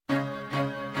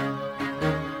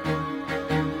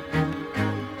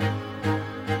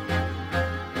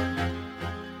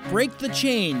Break the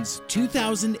Chains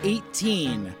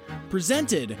 2018,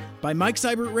 presented by Mike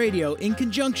Seibert Radio in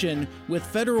conjunction with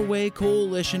Federal Way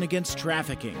Coalition Against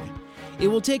Trafficking. It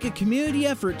will take a community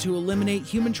effort to eliminate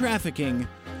human trafficking.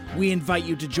 We invite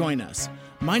you to join us.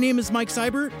 My name is Mike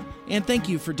Seibert, and thank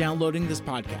you for downloading this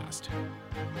podcast.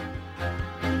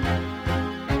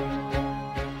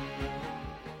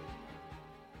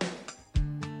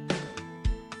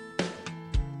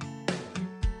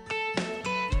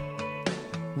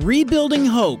 Rebuilding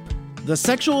Hope, the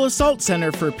Sexual Assault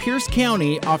Center for Pierce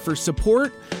County, offers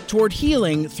support toward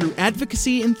healing through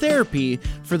advocacy and therapy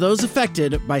for those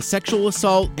affected by sexual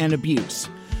assault and abuse.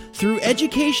 Through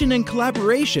education and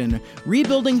collaboration,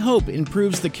 Rebuilding Hope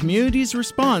improves the community's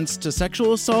response to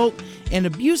sexual assault and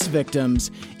abuse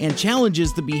victims and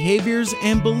challenges the behaviors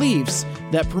and beliefs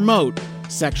that promote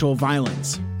sexual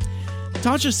violence.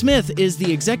 Tasha Smith is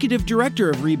the Executive Director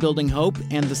of Rebuilding Hope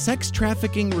and the Sex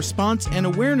Trafficking Response and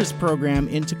Awareness Program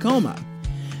in Tacoma.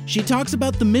 She talks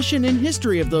about the mission and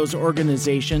history of those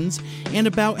organizations and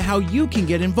about how you can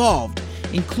get involved,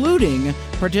 including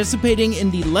participating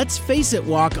in the Let's Face It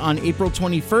Walk on April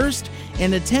 21st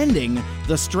and attending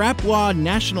the Strapwa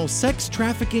National Sex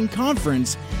Trafficking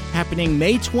Conference happening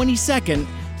May 22nd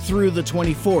through the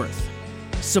 24th.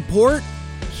 Support,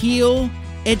 heal,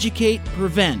 educate,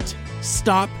 prevent.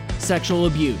 Stop sexual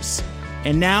abuse.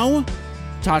 And now,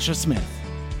 Tasha Smith.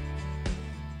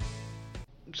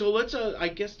 So let's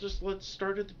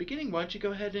start at the beginning. Why don't you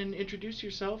go ahead and introduce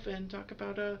yourself and talk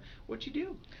about what you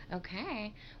do.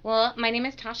 Okay. Well, my name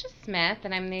is Tasha Smith,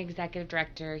 and I'm the Executive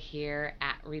Director here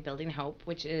at Rebuilding Hope,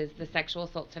 which is the Sexual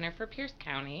Assault Center for Pierce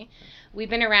County. We've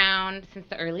been around since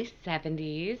the early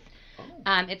 70s.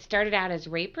 It started out as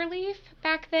Rape Relief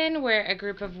back then, where a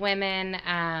group of women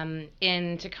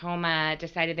in Tacoma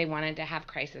decided they wanted to have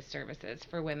crisis services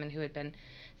for women who had been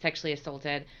sexually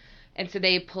assaulted. And so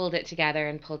they pulled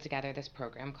together this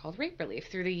program called Rape Relief.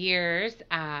 Through the years,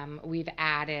 we've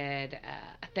added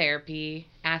a therapy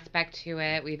aspect to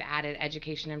it. We've added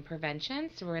education and prevention.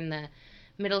 So we're in the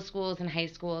middle schools and high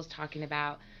schools talking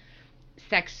about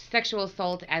sexual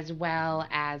assault as well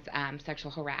as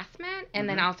sexual harassment, and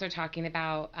then also talking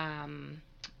about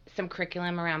some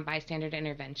curriculum around bystander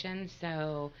intervention.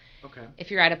 So if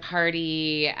you're at a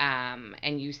party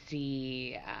and you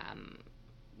see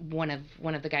one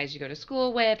of the guys you go to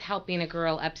school with helping a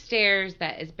girl upstairs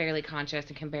that is barely conscious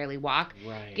and can barely walk,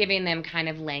 giving them kind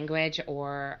of language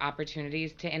or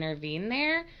opportunities to intervene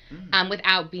there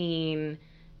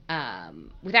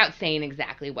without saying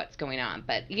exactly what's going on.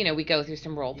 But, we go through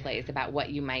some role plays about what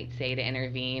you might say to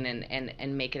intervene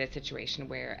and make it a situation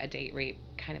where a date rape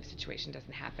kind of situation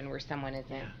doesn't happen, where someone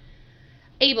isn't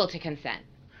able to consent.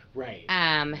 Right.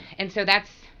 And so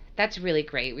that's really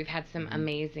great. We've had some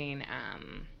amazing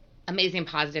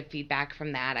positive feedback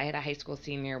from that. I had a high school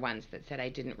senior once that said I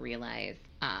didn't realize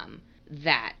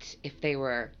that if they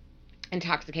were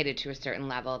intoxicated to a certain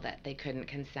level that they couldn't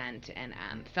consent, and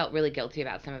felt really guilty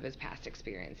about some of his past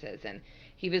experiences. And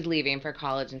he was leaving for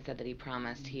college and said that he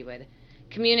promised he would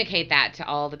communicate that to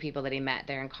all the people that he met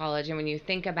there in college. And when you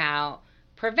think about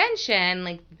prevention,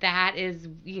 like that is,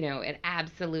 it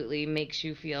absolutely makes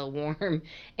you feel warm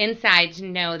inside to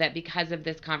know that because of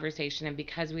this conversation and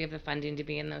because we have the funding to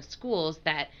be in those schools,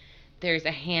 that there's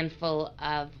a handful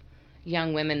of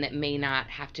young women that may not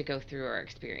have to go through or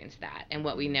experience that. And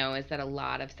what we know is that a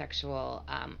lot of sexual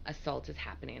assault is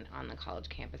happening on the college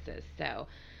campuses. So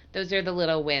those are the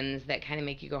little wins that kind of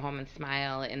make you go home and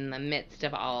smile in the midst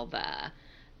of all the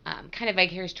kind of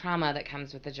vicarious trauma that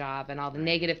comes with the job and all the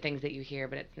negative things that you hear,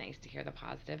 but it's nice to hear the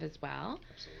positive as well.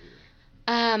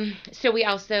 Absolutely. So we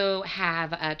also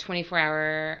have a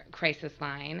 24-hour crisis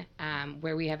line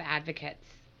where we have advocates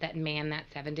that man that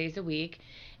 7 days a week.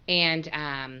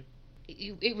 And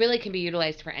it really can be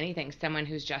utilized for anything. Someone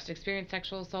who's just experienced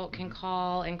sexual assault can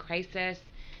call in crisis,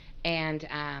 and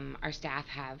our staff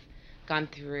have gone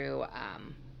through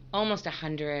almost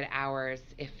 100 hours,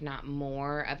 if not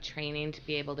more, of training to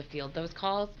be able to field those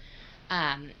calls.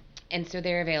 And so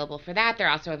they're available for that. They're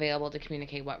also available to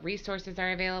communicate what resources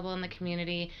are available in the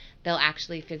community. They'll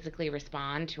actually physically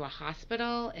respond to a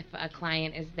hospital if a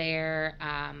client is there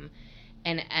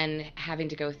and having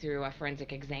to go through a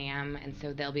forensic exam. And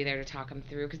so they'll be there to talk them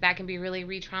through, because that can be really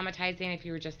re-traumatizing if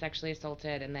you were just sexually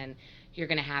assaulted and then you're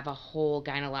going to have a whole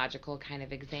gynecological kind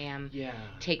of exam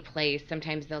take place.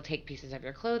 Sometimes they'll take pieces of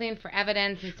your clothing for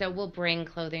evidence, and so we'll bring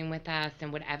clothing with us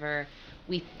and whatever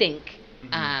we think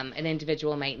an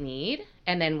individual might need,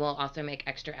 and then we'll also make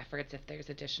extra efforts if there's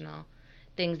additional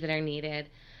things that are needed.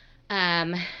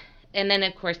 And then,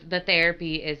 of course, the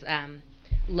therapy is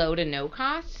low to no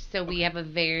cost. So we have a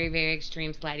very, very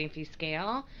extreme sliding fee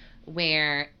scale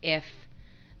where if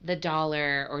the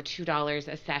 $1 or $2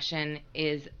 a session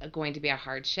is going to be a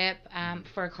hardship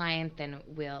for a client, then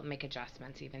we'll make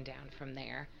adjustments even down from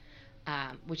there,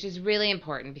 which is really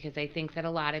important because I think that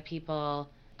a lot of people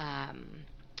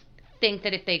think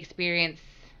that if they experience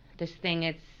this thing,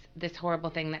 it's this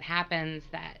horrible thing that happens,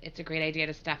 that it's a great idea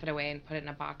to stuff it away and put it in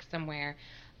a box somewhere.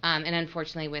 And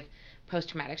unfortunately, with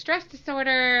post-traumatic stress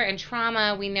disorder and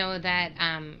trauma, we know that,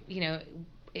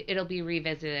 it'll be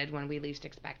revisited when we least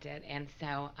expect it. And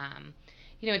so,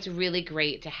 it's really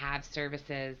great to have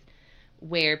services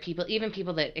where even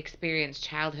people that experience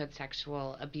childhood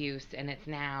sexual abuse and it's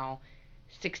now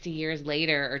 60 years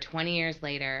later or 20 years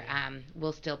later,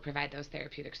 we'll still provide those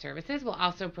therapeutic services. We'll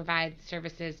also provide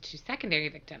services to secondary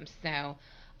victims. So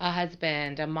a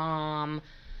husband, a mom,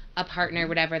 a partner,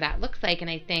 whatever that looks like. And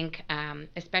I think,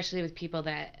 especially with people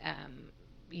that,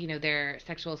 their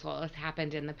sexual assault has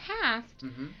happened in the past,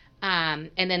 and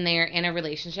then they're in a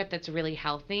relationship that's really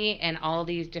healthy and all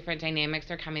these different dynamics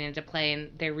are coming into play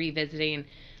and they're revisiting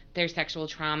their sexual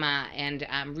trauma and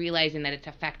realizing that it's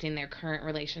affecting their current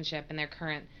relationship and their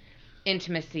current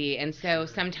intimacy. And so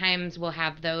sometimes we'll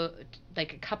have a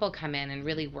couple come in and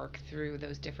really work through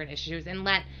those different issues and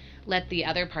let the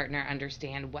other partner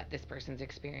understand what this person's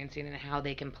experiencing and how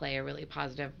they can play a really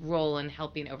positive role in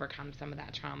helping overcome some of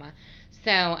that trauma.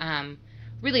 So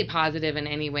really positive in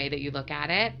any way that you look at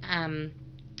it. And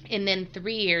then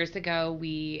 3 years ago,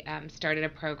 we started a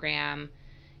program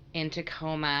in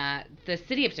Tacoma. The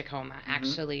city of Tacoma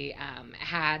actually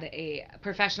had a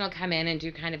professional come in and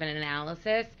do kind of an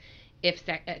analysis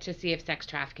to see if sex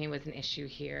trafficking was an issue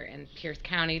here in Pierce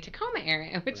County, Tacoma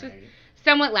area, which is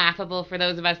somewhat laughable for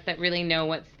those of us that really know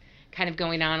what's kind of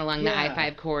going on along the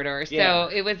I-5 corridor. So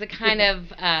it was a kind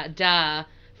of duh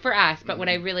for us. But what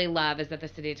I really love is that the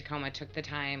city of Tacoma took the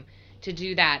time to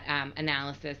do that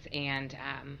analysis. And,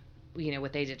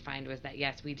 what they did find was that,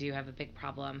 yes, we do have a big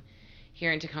problem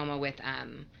here in Tacoma with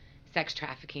sex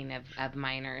trafficking of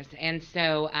minors. And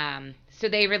so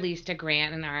they released a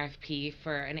grant, an RFP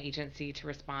for an agency to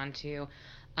respond to.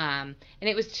 And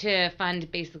it was to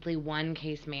fund basically one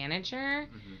case manager.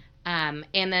 And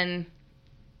then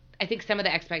I think some of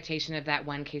the expectation of that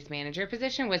one case manager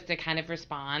position was to kind of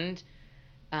respond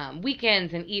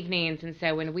weekends and evenings. And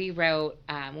so when we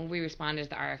responded to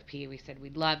the RFP, we said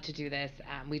we'd love to do this.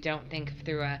 We don't think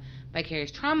through a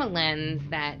vicarious trauma lens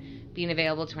that being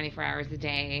available 24 hours a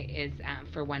day is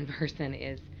for one person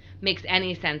makes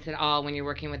any sense at all when you're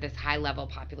working with this high level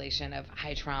population of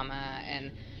high trauma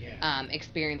and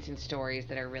experiencing stories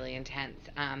that are really intense.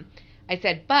 I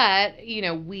said, but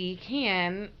we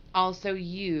can also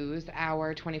use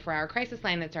our 24-hour crisis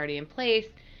line that's already in place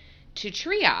to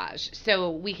triage.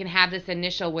 So we can have this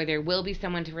initial where there will be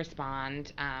someone to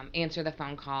respond, answer the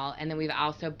phone call, and then we've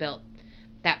also built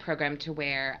that program to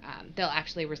where they'll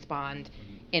actually respond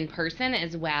in person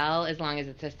as well, as long as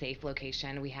it's a safe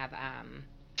location. We have,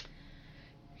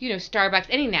 Starbucks,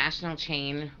 any national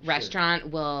chain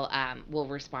restaurant will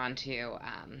respond to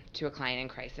a client in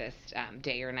crisis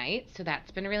day or night. So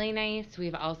that's been really nice.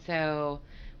 We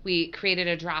created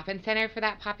a drop-in center for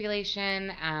that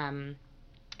population.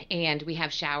 And we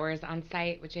have showers on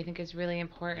site, which I think is really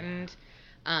important.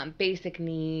 Basic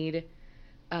need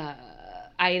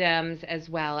items, as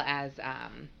well as,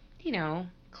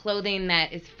 clothing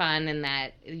that is fun and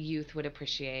that youth would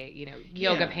appreciate,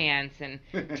 yoga pants and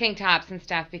tank tops and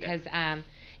stuff. Because,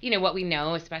 what we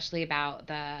know, especially about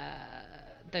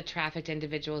the trafficked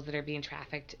individuals that are being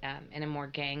trafficked in a more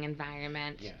gang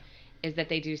environment, is that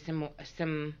they do some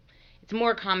it's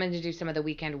more common to do some of the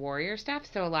weekend warrior stuff.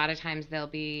 So a lot of times they'll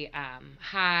be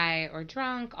high or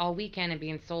drunk all weekend and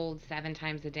being sold 7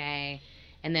 times a day.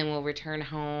 And then we'll return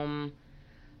home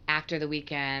after the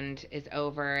weekend is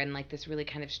over and like this really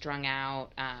kind of strung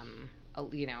out,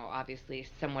 obviously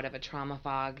somewhat of a trauma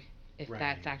fog, if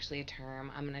that's actually a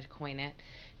term. I'm going to coin it.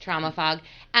 Trauma fog.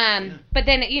 But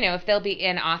then, if they'll be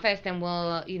in office, then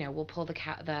we'll pull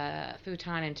the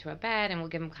futon into a bed and we'll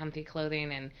give them comfy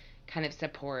clothing and kind of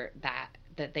support that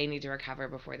they need to recover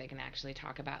before they can actually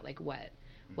talk about like what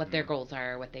their goals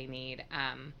are, what they need.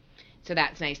 So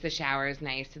that's nice. The shower is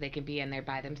nice, so they can be in there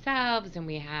by themselves, and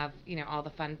we have all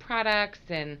the fun products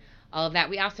and all of that.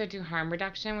 We also do harm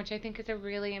reduction, which I think is a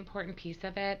really important piece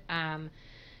of it.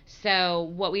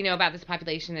 So what we know about this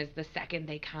population is the second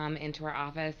they come into our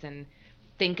office and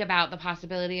think about the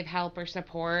possibility of help or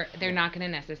support, they're not going to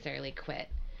necessarily quit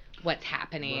what's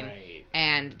happening.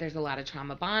 And there's a lot of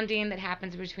trauma bonding that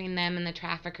happens between them and the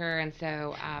trafficker, and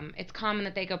so it's common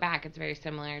that they go back. It's very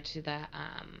similar to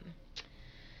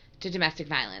to domestic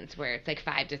violence, where it's like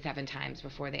 5 to 7 times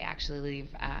before they actually leave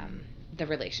the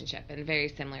relationship, and very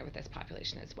similar with this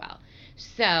population as well.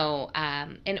 So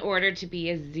in order to be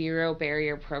a zero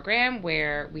barrier program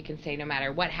where we can say no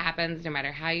matter what happens, no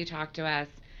matter how you talk to us,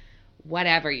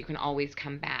 whatever, you can always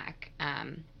come back.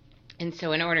 And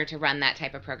so in order to run that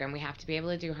type of program, we have to be able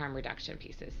to do harm reduction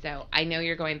pieces. So I know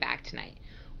you're going back tonight.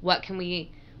 What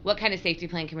kind of safety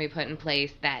plan can we put in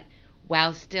place that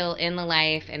while still in the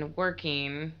life and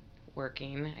working,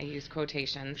 I use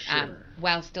quotations, Sure.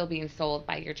 while still being sold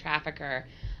by your trafficker,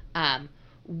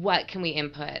 what can we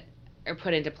input or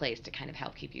put into place to kind of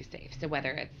help keep you safe? So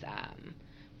whether it's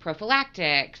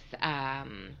prophylactics,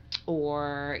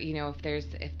 or, you know,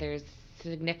 if there's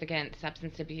significant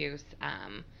substance abuse,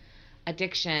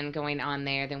 addiction going on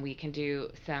there, then we can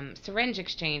do some syringe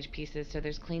exchange pieces. So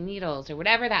there's clean needles or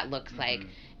whatever that looks like,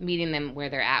 meeting them where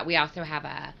they're at. We also have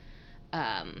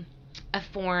a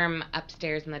form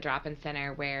upstairs in the drop-in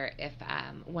center where if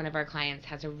one of our clients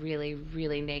has a really,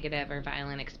 really negative or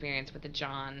violent experience with a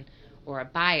John or a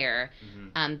buyer,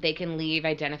 they can leave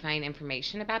identifying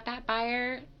information about that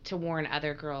buyer to warn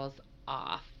other girls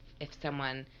off if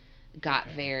someone got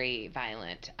very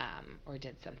violent or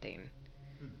did something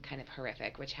kind of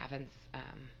horrific, which happens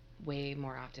way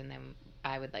more often than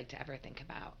I would like to ever think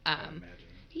about.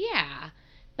 Yeah.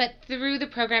 But through the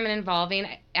program and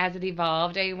as it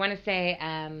evolved, I want to say,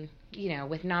 you know,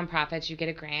 with nonprofits, you get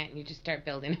a grant and you just start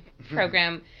building a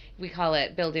program. We call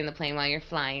it building the plane while you're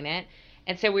flying it.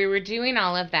 And so we were doing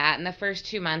all of that. In the first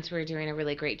 2 months, we were doing a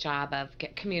really great job of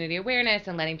community awareness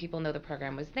and letting people know the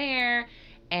program was there.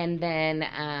 And then,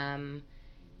 and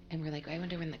we're like, I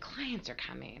wonder when the clients are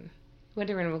coming.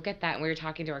 Wonder when we'll get that. And we were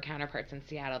talking to our counterparts in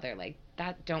Seattle. They're like,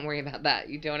 don't worry about that.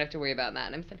 You don't have to worry about that.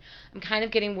 And I'm saying, I'm kind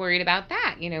of getting worried about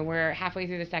that. You know, we're halfway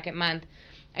through the second month.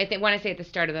 I want to say at the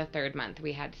start of the third month,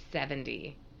 we had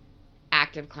 70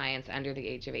 active clients under the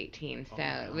age of 18. So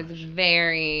it was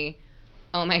very,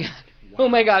 oh my God. Wow. Oh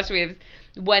my gosh, we have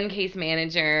one case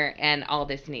manager and all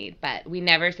this need. But we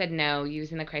never said no.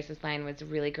 Using the crisis line was a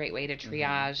really great way to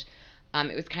triage.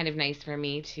 It was kind of nice for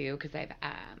me too, because I've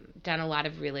done a lot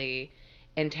of really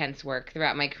intense work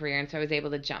throughout my career, and so I was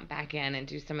able to jump back in and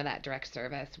do some of that direct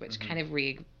service, which kind of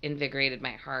reinvigorated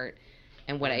my heart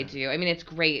and what I do. I mean, it's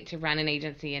great to run an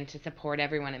agency and to support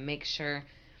everyone and make sure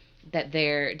that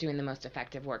they're doing the most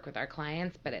effective work with our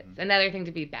clients, but it's another thing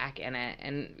to be back in it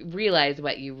and realize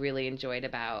what you really enjoyed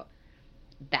about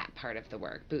that part of the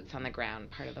work, boots on the ground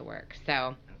part of the work.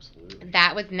 So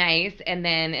that was nice. And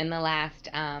then in the last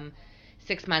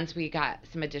 6 months, we got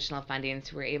some additional funding,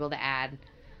 so we were able to add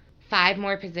 5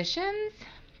 more positions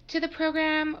to the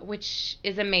program, which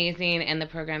is amazing, and the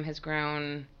program has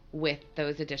grown with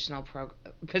those additional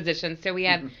positions. So we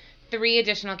have 3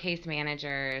 additional case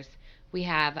managers. We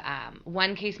have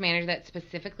 1 case manager that's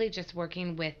specifically just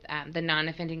working with the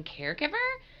non-offending caregiver.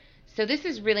 So this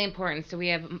is really important. So we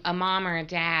have a mom or a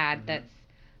dad that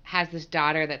has this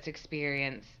daughter that's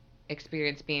experienced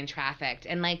being trafficked,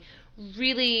 and like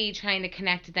really trying to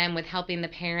connect them with helping the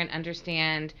parent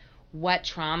understand what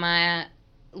trauma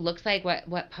looks like,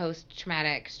 what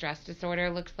post-traumatic stress disorder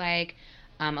looks like.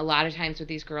 A lot of times with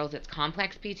these girls, it's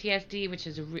complex PTSD, which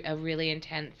is a really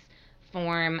intense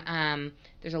form.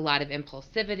 There's a lot of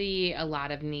impulsivity, a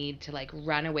lot of need to like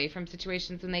run away from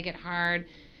situations when they get hard.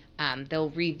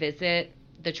 They'll revisit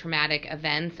the traumatic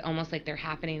events almost like they're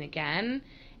happening again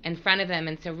in front of them.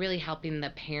 And so really helping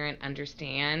the parent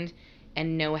understand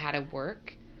and know how to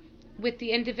work with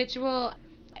the individual,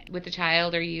 with the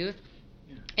child or youth,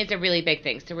 is a really big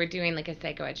thing. So we're doing like a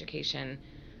psychoeducation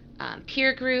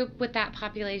peer group with that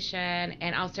population,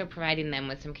 and also providing them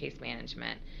with some case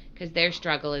management, because their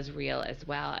struggle is real as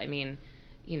well. I mean,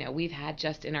 you know, we've had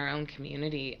just in our own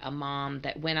community a mom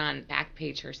that went on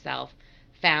Backpage herself,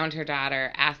 found her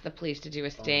daughter, asked the police to do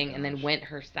a sting, and then went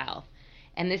herself.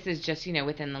 And this is just, you know,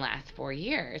 within the last 4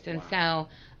 years. And so,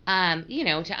 you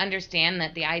know, to understand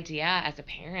that the idea as a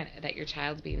parent that your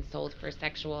child's being sold for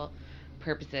sexual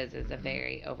purposes is a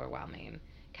very overwhelming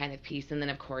kind of piece. And then,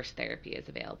 of course, therapy is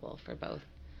available for both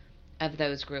of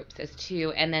those groups as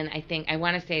too. And then I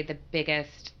want to say the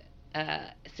biggest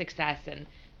success and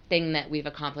thing that we've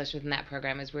accomplished within that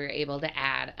program is we were able to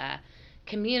add a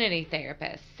community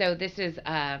therapist. So this is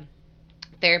a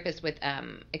therapist with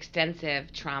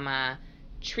extensive trauma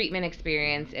treatment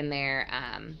experience in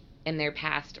their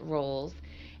past roles,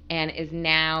 and is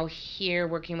now here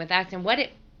working with us. And what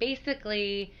it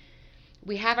basically,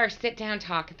 we have our sit-down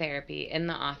talk therapy in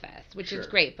the office, which is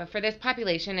great. But for this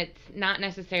population, it's not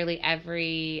necessarily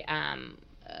every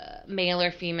male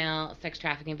or female sex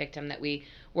trafficking victim that we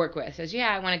work with says, yeah,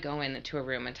 I want to go into a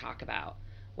room and talk about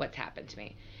what's happened to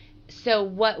me. So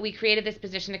what we created this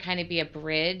position to kind of be a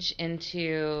bridge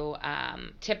into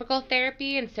typical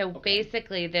therapy. And so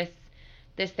basically this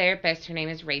therapist, her name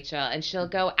is Rachel, and she'll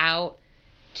go out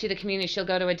to the community. She'll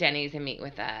go to a Denny's and meet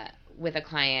with a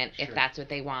client if that's what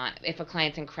they want. If a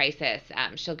client's in crisis,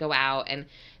 she'll go out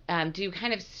and do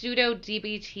kind of pseudo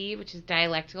DBT, which is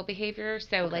dialectical behavior.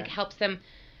 So like helps them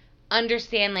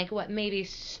understand like what maybe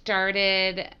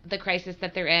started the crisis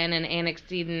that they're in, an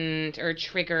antecedent or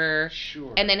trigger,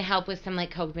 and then help with some like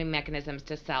coping mechanisms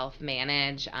to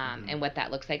self-manage and what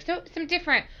that looks like. So some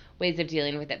different ways of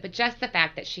dealing with it, but just the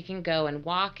fact that she can go and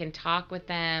walk and talk with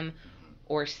them,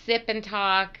 or sip and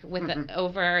talk with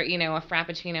over, you know, a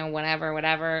frappuccino,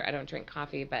 whatever. I don't drink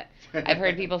coffee, but I've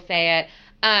heard people say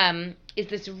it. Is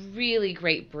this really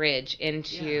great bridge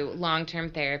into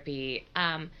long-term therapy.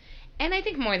 And I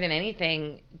think more than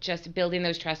anything, just building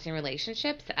those trusting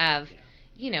relationships of,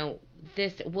 you know,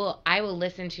 I will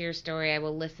listen to your story. I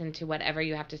will listen to whatever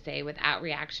you have to say without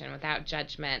reaction, without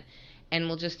judgment. And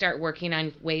we'll just start working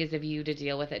on ways of you to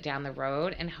deal with it down the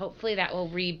road. And hopefully that will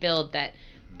rebuild that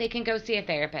they can go see a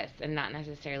therapist and not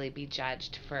necessarily be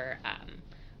judged for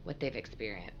what they've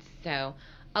experienced. So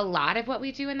a lot of what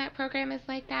we do in that program is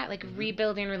like that, like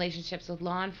rebuilding relationships with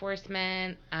law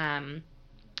enforcement,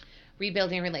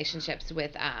 rebuilding relationships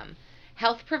with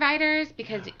health providers,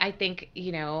 because I think,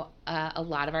 you know, a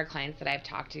lot of our clients that I've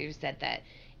talked to said that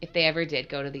if they ever did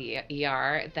go to the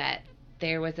ER, that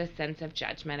there was a sense of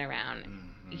judgment around,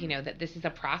 you know, that this is a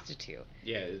prostitute.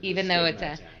 Yeah. Even though it's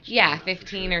a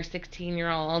 15 or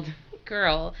 16-year-old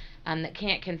girl that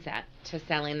can't consent to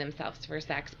selling themselves for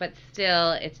sex, but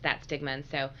still it's that stigma. And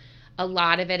so a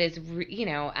lot of it is, you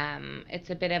know, it's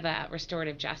a bit of a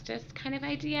restorative justice kind of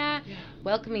idea,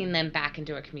 welcoming them back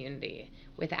into a community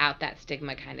without that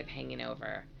stigma kind of hanging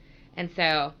over. And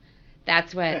so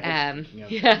that's what,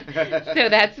 so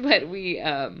that's what we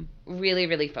really,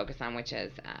 really focus on, which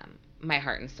is my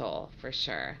heart and soul for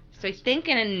sure. So I think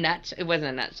in a nutshell, it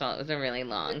wasn't a nutshell, it was a really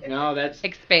long,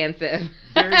 expansive.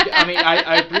 Very, I mean,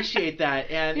 I appreciate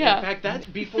that, and in fact, that's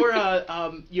before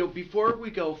before we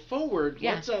go forward,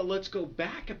 let's go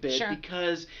back a bit,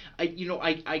 because I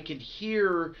can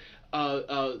hear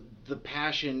the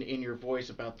passion in your voice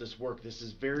about this work. This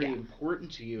is very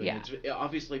important to you, and it's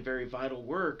obviously very vital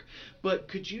work. But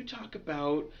could you talk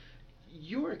about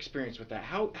your experience with that?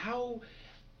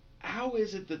 How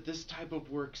is it that this type of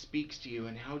work speaks to you,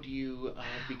 and how do you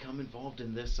become involved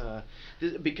in this?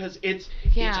 Because it's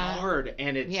hard,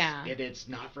 and it's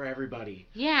not for everybody.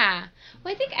 Yeah.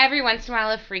 Well, I think every once in a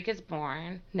while a freak is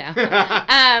born. No.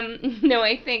 No,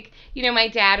 I think, you know, my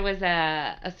dad was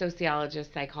a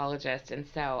sociologist, psychologist, and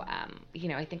so, you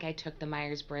know, I think I took the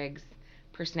Myers-Briggs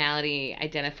personality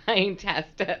identifying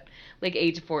test at like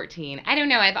age 14. I don't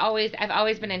know. I've always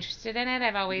been interested in it.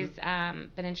 I've always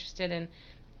been interested in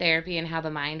therapy and how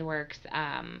the mind works.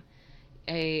 I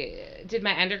did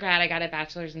my undergrad. I got a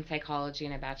bachelor's in psychology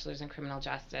and a bachelor's in criminal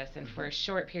justice. And for a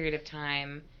short period of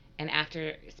time, and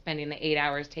after spending the 8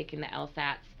 hours taking the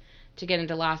LSATs to get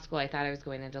into law school, I thought I was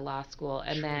going into law school.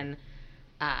 And then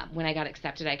when I got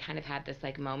accepted, I kind of had this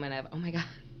like moment of, oh my God,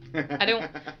 I don't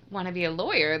want to be a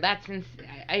lawyer. That's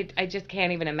I just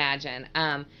can't even imagine.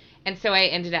 And so I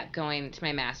ended up going to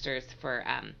my master's for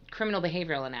criminal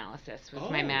behavioral analysis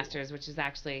was my master's, which is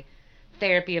actually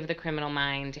therapy of the criminal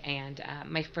mind. And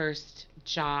my first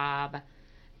job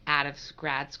out of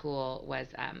grad school was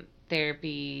a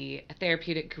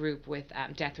therapeutic group with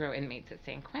death row inmates at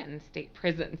San Quentin State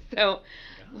Prison. So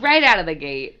right out of the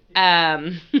gate.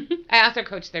 I also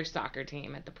coached their soccer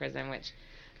team at the prison, which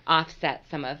offset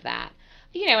some of that.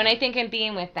 You know, and I think in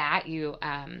being with that,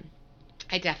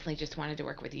 I definitely just wanted to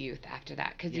work with youth after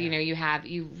that, because you know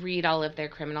you read all of their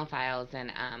criminal files,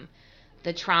 and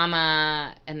the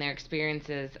trauma and their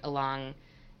experiences along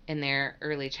in their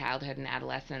early childhood and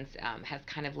adolescence has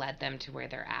kind of led them to where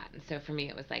they're at. And so for me,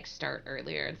 it was like start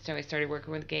earlier. And so I started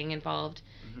working with gang involved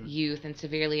youth and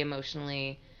severely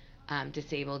emotionally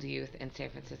disabled youth in San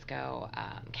Francisco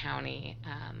County,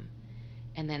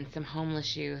 and then some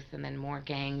homeless youth, and then more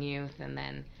gang youth, and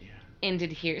then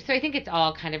ended here. So I think it's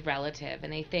all kind of relative.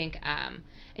 And I think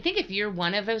if you're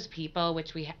one of those people,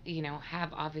 which we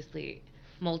have obviously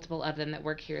multiple of them that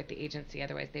work here at the agency,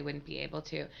 otherwise they wouldn't be able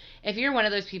to. If you're one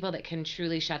of those people that can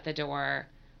truly shut the door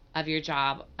of your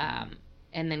job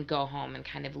and then go home and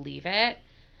kind of leave it,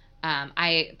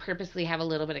 I purposely have a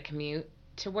little bit of commute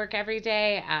to work every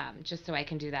day, just so I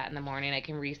can do that in the morning. I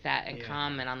can reset and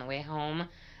come, and on the way home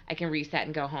I can reset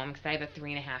and go home, because I have a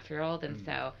 3.5-year-old, and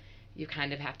so you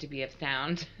kind of have to be of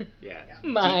sound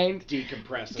mind.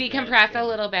 Decompress a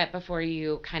little bit before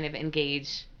you kind of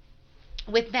engage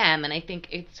with them. And I think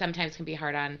it sometimes can be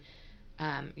hard on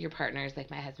your partners.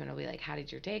 Like my husband will be like, how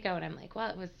did your day go? And I'm like, well,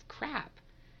 it was crap.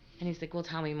 And he's like, well,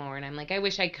 tell me more. And I'm like, I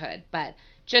wish I could, but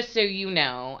just so you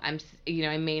know, I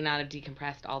may not have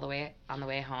decompressed all the way on the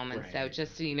way home. And so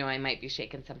just so you know, I might be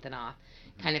shaking something off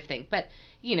kind of thing. But,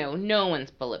 no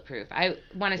one's bulletproof. I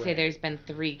want to say there's been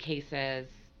 3 cases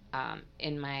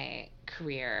in my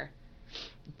career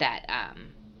that,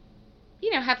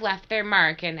 have left their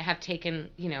mark and have taken,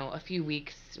 a few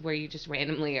weeks where you just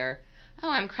randomly are, oh,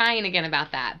 I'm crying again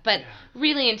about that. But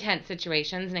really intense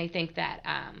situations. And I think that,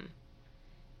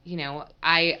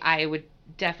 I would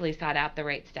definitely sought out the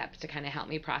right steps to kind of help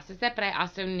me process it. But I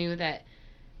also knew that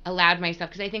allowed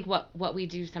myself, because I think what we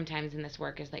do sometimes in this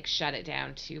work is like shut it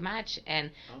down too much.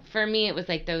 And for me, it was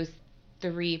like those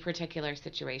 3 particular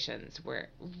situations were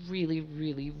really,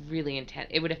 really, really intense.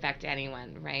 It would affect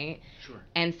anyone, right? Sure.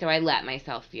 And so I let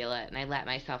myself feel it, and I let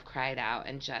myself cry it out,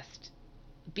 and just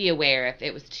be aware if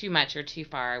it was too much or too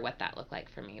far, what that looked like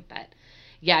for me. But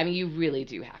yeah, I mean, you really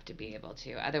do have to be able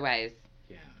to. Otherwise,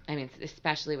 I mean,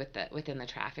 especially within the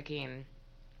trafficking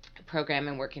program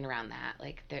and working around that,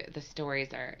 like the stories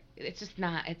are, it's just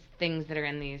not, it's things that are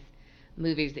in these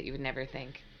movies that you would never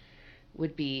think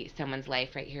would be someone's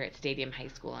life right here at Stadium High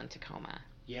School in Tacoma.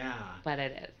 Yeah. But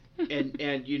it is.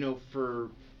 and for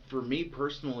me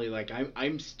personally, like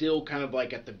I'm still kind of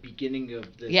like at the beginning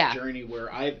of this journey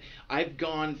where I've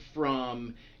gone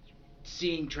from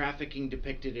seeing trafficking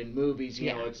depicted in movies,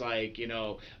 you know, it's like,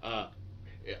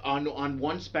 on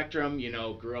one spectrum,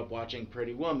 grew up watching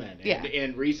Pretty Woman. And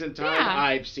in recent time,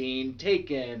 I've seen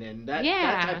Taken and that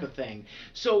type of thing.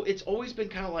 So it's always been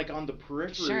kind of like on the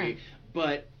periphery. Sure.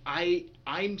 But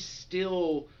I'm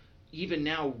still, even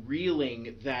now,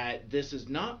 reeling that this is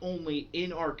not only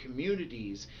in our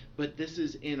communities, but this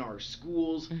is in our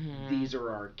schools. Mm-hmm. These are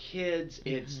our kids.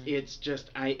 Mm-hmm. It's just,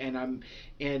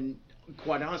 and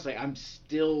quite honestly, I'm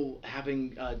still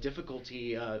having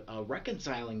difficulty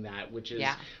reconciling that, which is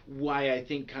why I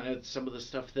think kind of some of the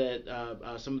stuff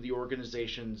that some of the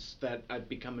organizations that I've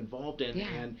become involved in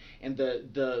and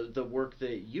the work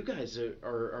that you guys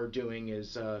are doing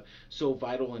is so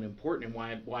vital and important, and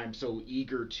why I'm so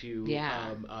eager to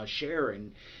share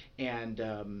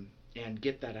and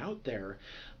get that out there.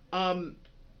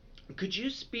 Could you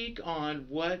speak on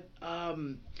what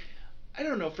I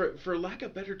don't know, for lack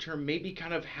of a better term, maybe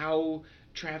kind of how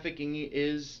trafficking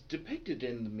is depicted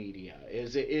in the media?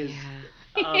 Because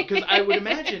I would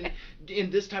imagine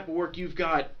in this type of work you've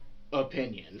got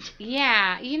opinions.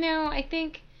 Yeah, I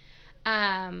think,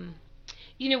 a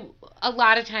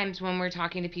lot of times when we're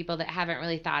talking to people that haven't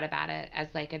really thought about it as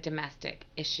like a domestic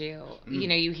issue,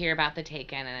 you hear about the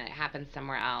Taken and it happens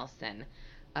somewhere else, and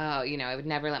I would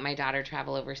never let my daughter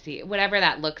travel overseas, whatever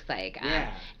that looks like.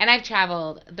 And I've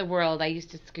traveled the world. I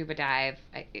used to scuba dive.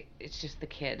 It's just the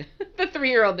kid, the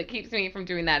 3-year-old that keeps me from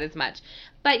doing that as much.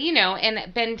 But,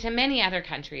 and been to many other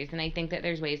countries. And I think that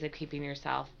there's ways of keeping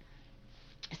yourself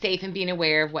safe and being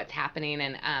aware of what's happening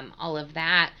and all of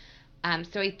that.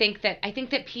 So I think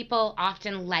that people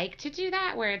often like to do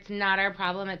that, where it's not our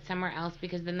problem, it's somewhere else,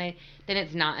 because then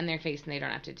it's not in their face and they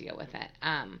don't have to deal with it.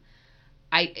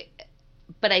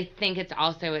 But I think it's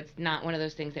not one of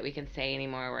those things that we can say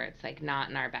anymore where it's like not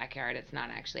in our backyard, it's not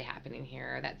actually happening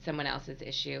here, or that's someone else's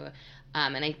issue.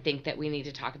 And I think that we need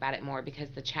to talk about it more, because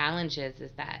the challenge is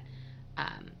that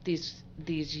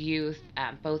these youth,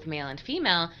 both male and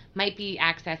female, might be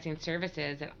accessing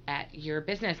services at your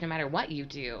business no matter what you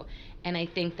do. And I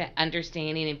think that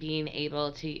understanding and being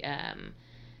able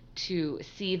to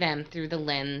see them through the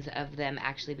lens of them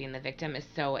actually being the victim is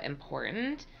so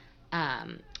important.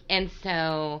 And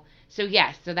so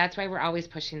that's why we're always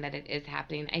pushing that it is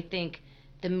happening. I think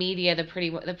the media, the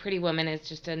Pretty Woman is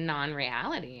just a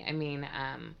non-reality. I mean,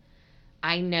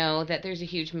 I know that there's a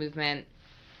huge movement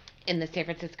in the San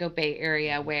Francisco Bay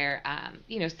Area where,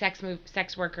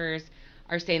 sex workers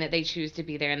are saying that they choose to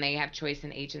be there and they have choice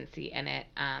and agency in it.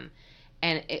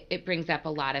 And it brings up a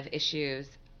lot of issues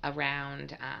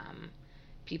around,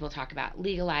 people talk about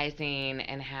legalizing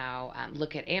and how,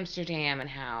 look at Amsterdam and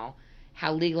how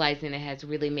legalizing it has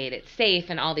really made it safe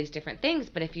and all these different things.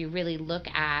 But if you really look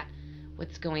at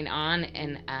what's going on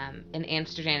in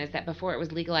Amsterdam, is that before it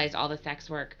was legalized, all the sex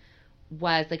work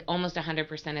was like almost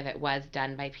 100% of it was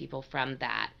done by people from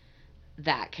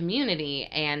that community.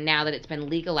 And now that it's been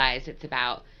legalized, it's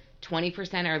about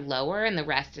 20% or lower, and the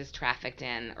rest is trafficked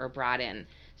in or brought in.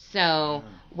 So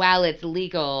while it's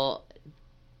legal,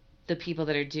 the people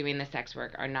that are doing the sex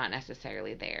work are not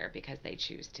necessarily there because they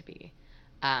choose to be.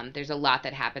 There's a lot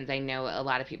that happens. I know a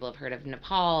lot of people have heard of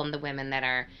Nepal and the women that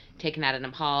are taken out of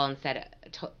Nepal and said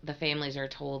the families are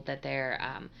told that they're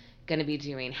going to be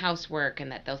doing housework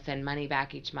and that they'll send money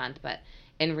back each month. But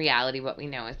in reality, what we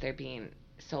know is they're being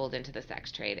sold into the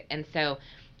sex trade. And so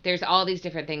there's all these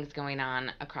different things going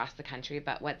on across the country.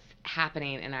 But what's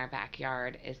happening in our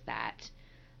backyard is that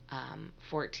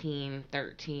 14,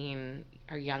 13,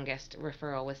 our youngest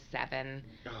referral was 7,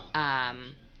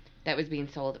 that was being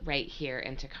sold right here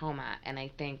in Tacoma. And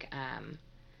I think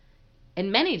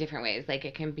in many different ways, like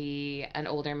it can be an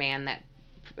older man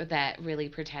that really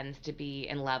pretends to be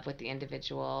in love with the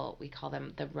individual. We call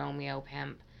them the Romeo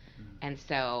pimp. And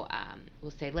so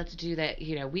we'll say, let's do that.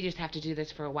 We just have to do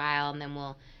this for a while, and then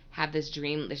we'll have this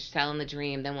dream, let's sell in the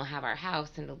dream. Then we'll have our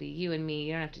house, and it'll be you and me.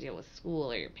 You don't have to deal with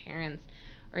school or your parents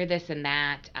or this and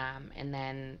that. And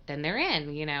then they're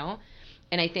in,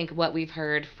 And I think what we've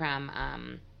heard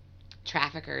from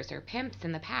traffickers or pimps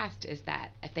in the past is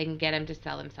that if they can get them to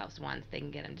sell themselves once, they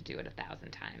can get them to do it 1,000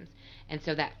 times. And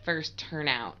so that first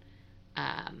turnout,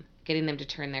 getting them to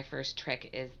turn their first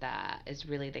trick is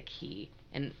really the key.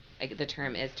 And the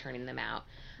term is turning them out.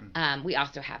 We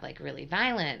also have like really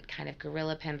violent kind of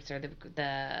guerrilla pimps, or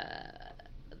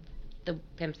the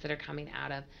pimps that are coming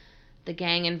out of the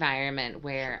gang environment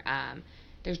where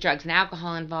there's drugs and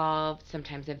alcohol involved.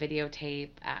 Sometimes a videotape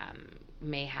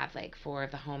may have like 4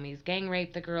 of the homies gang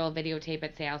rape the girl, videotape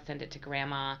it, say I'll send it to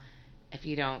grandma if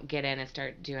you don't get in and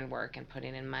start doing work and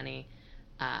putting in money.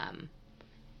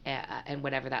 And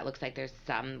whatever that looks like. There's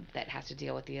some that has to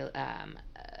deal with the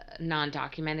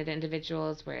non-documented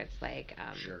individuals where it's like,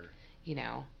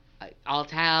 I'll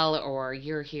tell, or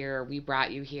you're here, we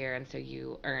brought you here, and so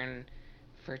you earn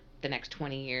for the next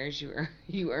 20 years,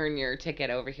 you earn your ticket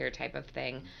over here type of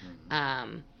thing.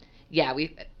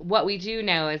 What we do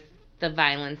know is the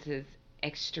violence is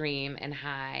extreme and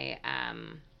high.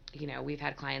 We've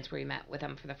had clients where we met with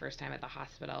them for the first time at the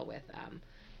hospital with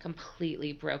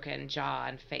completely broken jaw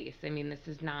and face. I mean, this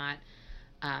is not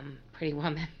Pretty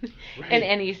Woman in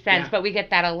any sense, but we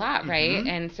get that a lot, right?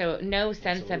 And so no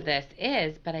sense of this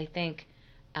is, but I think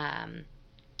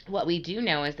what we do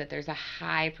know is that there's a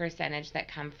high percentage that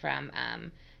come from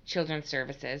children's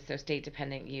services, so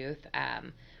state-dependent youth,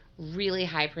 really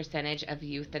high percentage of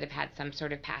youth that have had some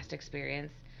sort of past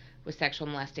experience with sexual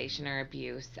molestation or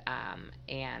abuse,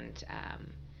 and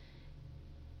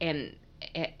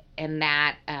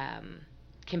that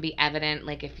can be evident,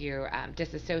 like if you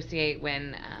disassociate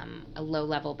when a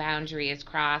low-level boundary is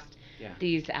crossed.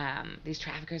 These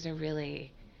traffickers are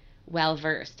really well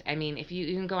versed. I mean, if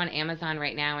you can go on Amazon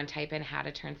right now and type in how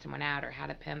to turn someone out or how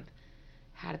to pimp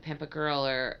a girl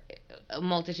or a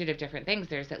multitude of different things,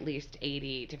 there's at least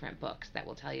 80 different books that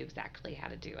will tell you exactly how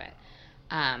to do it.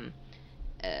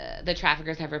 The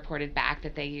traffickers have reported back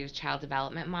that they use child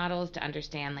development models to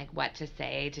understand like what to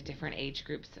say to different age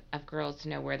groups of girls to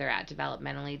know where they're at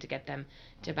developmentally, to get them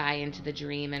to buy into the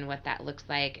dream and what that looks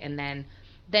like. And then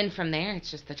from there, it's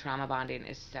just the trauma bonding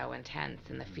is so intense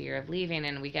and the fear of leaving.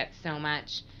 And we get so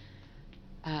much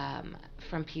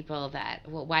from people that,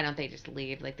 well, why don't they just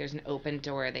leave? Like there's an open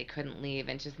door, they couldn't leave,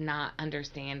 and just not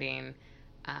understanding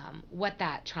what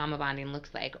that trauma bonding looks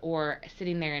like, or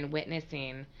sitting there and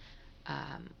witnessing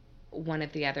one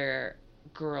of the other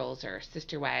girls or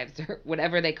sister wives or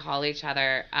whatever they call each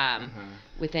other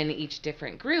within each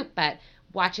different group, but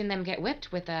watching them get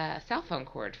whipped with a cell phone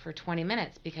cord for 20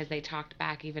 minutes because they talked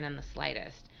back even in the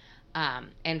slightest.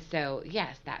 And so,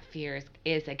 yes, that fear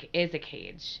is a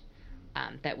cage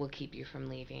that will keep you from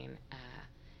leaving,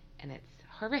 and it's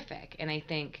horrific. And I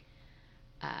think,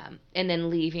 and then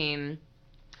leaving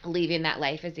that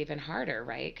life is even harder,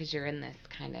 right? Because you're in this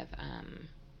kind of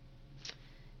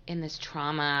in this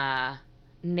trauma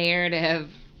narrative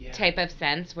type of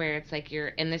sense where it's like you're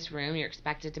in this room, you're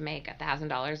expected to make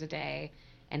 $1,000 a day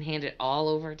and hand it all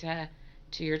over to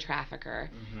your trafficker,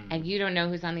 and you don't know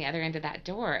who's on the other end of that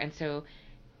door, and so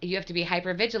you have to be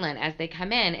hyper vigilant as they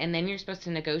come in, and then you're supposed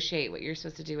to negotiate what you're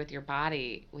supposed to do with your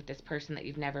body with this person that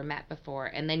you've never met before,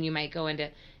 and then you might go into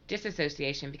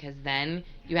disassociation because then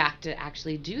you have to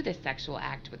actually do this sexual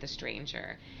act with a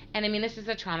stranger. And I mean, this is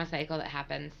a trauma cycle that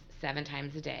happens 7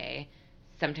 times a day,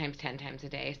 sometimes 10 times a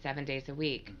day, 7 days a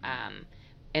week.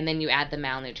 And then you add the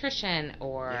malnutrition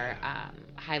or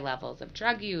high levels of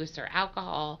drug use or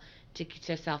alcohol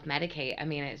to self-medicate. I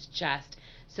mean, it's just,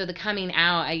 so the coming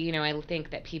out, I think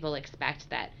that people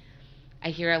expect that. I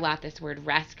hear a lot this word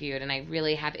rescued, and I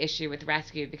really have issue with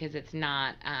rescued because it's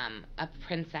not a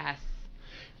princess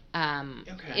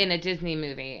in a Disney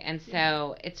movie. And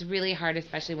so it's really hard,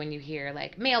 especially when you hear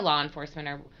like male law enforcement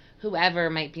or whoever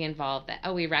might be involved, that,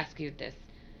 oh, we rescued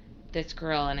this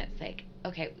girl, and it's like,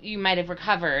 okay, you might have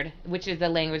recovered, which is the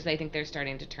language I think they're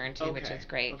starting to turn to, which is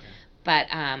great. But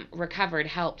recovered,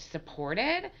 helped,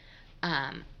 supported.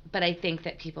 But I think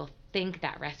that people think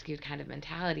that rescued kind of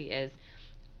mentality is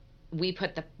we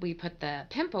put the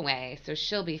pimp away, so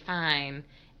she'll be fine,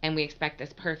 and we expect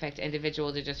this perfect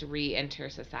individual to just re-enter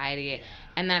society,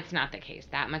 and that's not the case.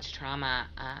 That much trauma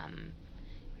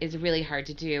is really hard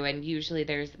to do, and usually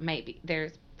there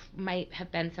might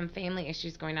have been some family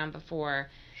issues going on before.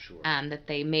 Sure. That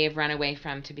they may have run away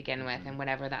from to begin with, and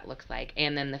whatever that looks like,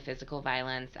 and then the physical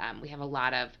violence. We have a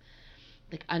lot of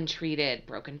like untreated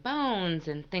broken bones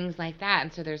and things like that,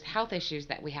 and so there's health issues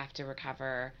that we have to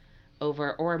recover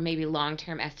over, or maybe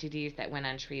long-term STDs that went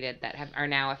untreated that are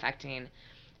now affecting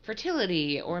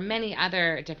fertility or many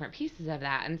other different pieces of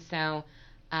that. And so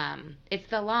it's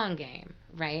the long game,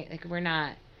 right? Like, we're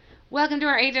not, welcome to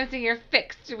our agency, you're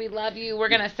fixed, we love you, we're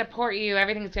going to support you,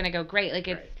 everything's going to go great. Like,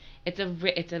 it's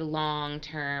a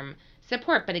long-term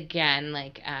support. But again,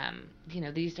 like,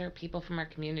 these are people from our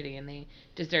community, and they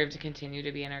deserve to continue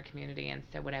to be in our community. And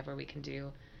so whatever we can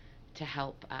do to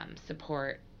help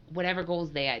support whatever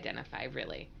goals they identify,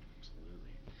 really.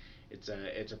 Absolutely.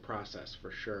 It's a process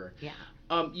for sure. Yeah.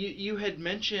 You had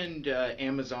mentioned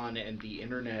Amazon and the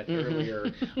internet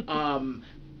earlier.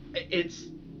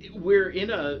 We're in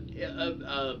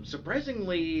a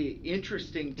surprisingly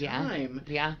interesting time.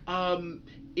 Yeah.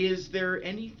 Is there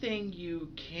anything you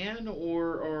can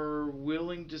or are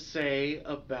willing to say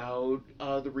about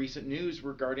the recent news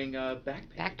regarding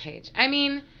Backpage? Backpage. I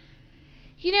mean,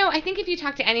 I think if you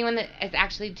talk to anyone that is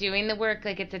actually doing the work,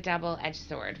 like, it's a double-edged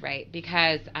sword, right?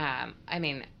 Because,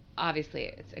 obviously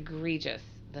it's egregious,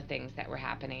 the things that were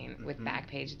happening with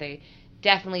Backpage. They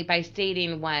definitely, by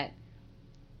stating what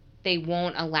they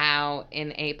won't allow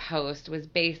in a post, was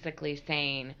basically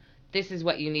saying, this is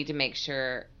what you need to make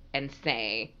sure and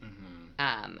say,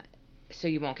 so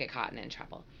you won't get caught and in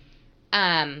trouble.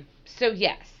 So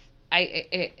yes,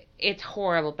 it's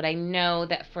horrible, but I know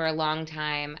that for a long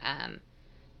time,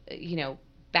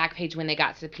 Backpage, when they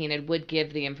got subpoenaed, would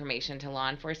give the information to law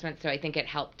enforcement. So I think it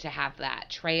helped to have that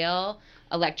trail,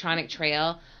 electronic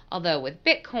trail. Although with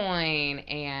Bitcoin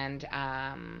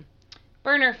and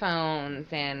burner phones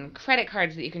and credit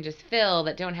cards that you can just fill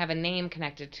that don't have a name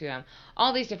connected to them,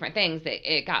 all these different things, that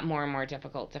it got more and more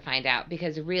difficult to find out.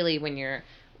 Because really, when you're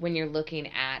looking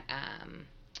at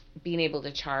being able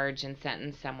to charge and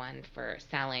sentence someone for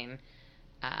selling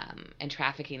and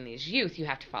trafficking these youth, you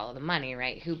have to follow the money,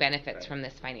 right? Who benefits from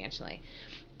this financially?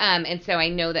 And so I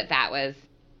know that was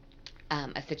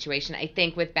a situation. I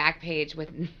think with Backpage,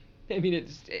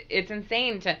 it's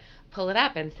insane to pull it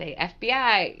up and say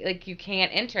FBI, like, you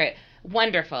can't enter it.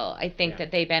 Wonderful. I think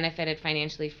that they benefited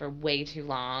financially for way too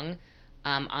long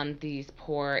on these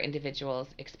poor individuals'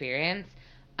 experience.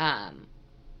 I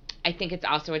think it's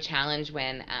also a challenge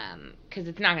when, because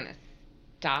it's not going to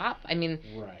stop. I mean,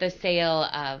 the sale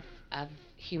of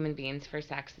human beings for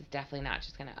sex is definitely not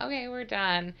just going to, okay, we're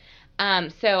done.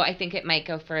 So I think it might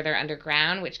go further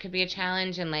underground, which could be a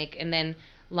challenge. And then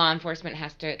law enforcement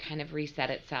has to kind of reset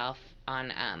itself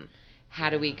on how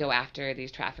do we go after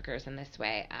these traffickers in this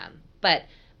way. But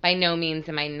by no means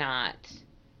am I not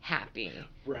happy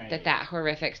that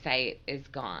horrific site is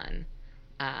gone.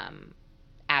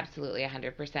 Absolutely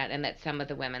 100%, and that some of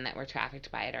the women that were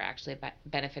trafficked by it are actually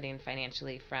benefiting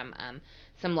financially from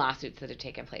some lawsuits that have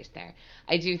taken place there.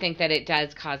 I do think that it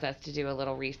does cause us to do a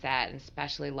little reset, and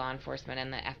especially law enforcement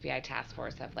and the FBI task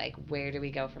force, of like, where do we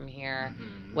go from here?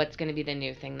 What's going to be the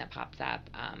new thing that pops up?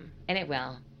 And it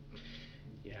will.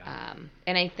 Yeah.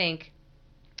 And I think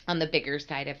on the bigger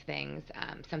side of things,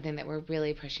 something that we're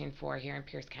really pushing for here in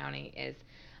Pierce County is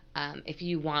if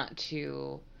you want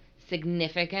to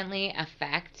significantly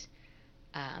affect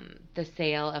the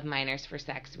sale of minors for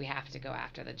sex, we have to go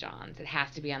after the Johns. It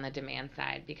has to be on the demand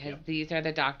side, because these are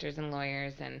the doctors and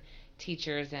lawyers and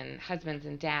teachers and husbands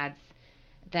and dads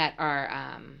that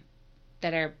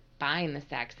are buying the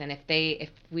sex. And if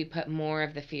we put more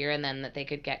of the fear in them that they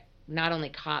could get not only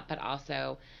caught but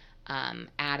also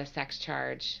add a sex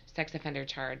offender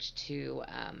charge to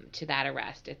that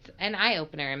arrest, it's an eye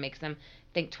opener and makes them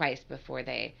think twice before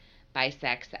they buy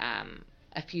sex.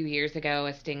 A few years ago,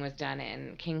 a sting was done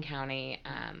in King County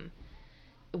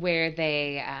where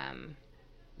they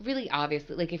really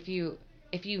obviously, like, if you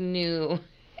knew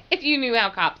how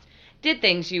cops did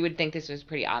things, you would think this was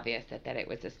pretty obvious that it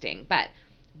was a sting. But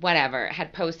whatever,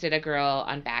 had posted a girl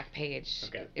on Backpage.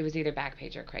 Okay. It was either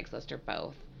Backpage or Craigslist or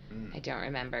both. I don't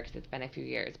remember because it's been a few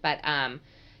years. But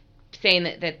saying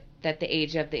that the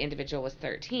age of the individual was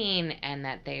 13 and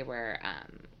that they were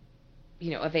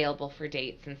available for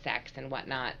dates and sex and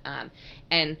whatnot.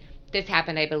 And this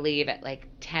happened, I believe, at like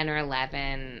 10 or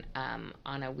 11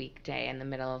 on a weekday in the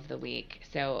middle of the week.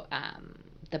 So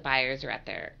the buyers are at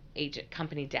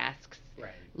company desks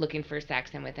looking for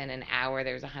sex, and within an hour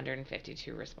there's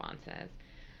 152 responses.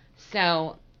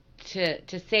 So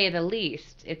to say the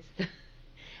least,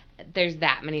 there's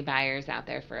that many buyers out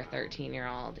there for a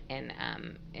 13-year-old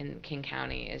in King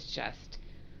County is just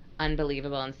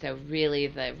unbelievable. And so really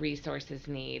the resources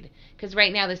because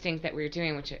right now the things that we're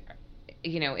doing, which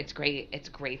it's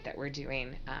great that we're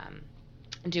doing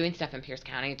stuff in Pierce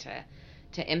County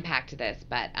to impact this,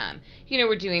 but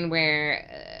we're doing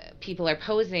where people are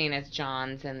posing as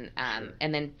Johns, and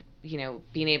then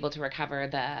being able to recover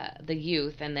the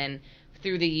youth, and then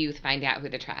through the youth find out who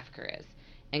the trafficker is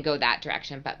and go that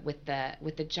direction. But with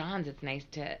the Johns, it's nice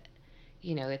to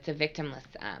it's a victimless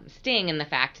sting in the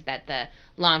fact that the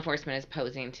law enforcement is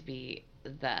posing to be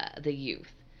the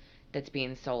youth that's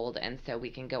being sold, and so we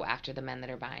can go after the men that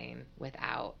are buying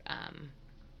without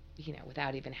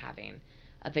without even having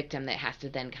a victim that has to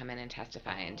then come in and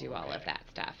testify and do all of that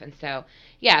stuff. And so,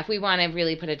 yeah, if we want to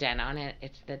really put a dent on it,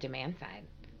 it's the demand side,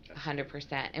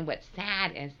 100%. And what's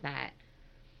sad is that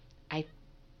I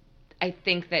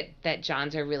think that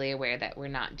Johns are really aware that we're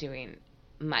not doing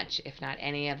much, if not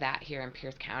any of that here in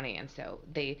Pierce County. And so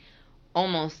they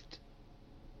almost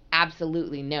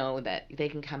absolutely know that they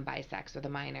can come buy sex with a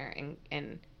minor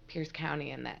in Pierce County,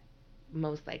 and that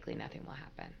most likely nothing will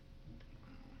happen.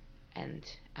 And,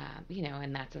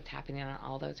 and that's what's happening on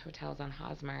all those hotels on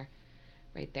Hosmer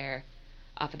right there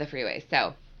off of the freeway.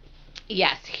 So,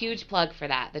 yes, huge plug for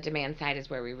that. The demand side is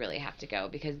where we really have to go,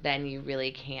 because then you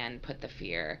really can put the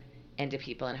fear into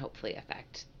people and hopefully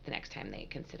affect the next time they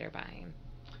consider buying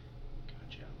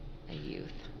a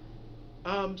youth.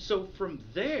 So from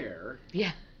there...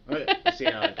 Yeah. See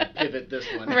how I can pivot this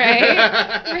one.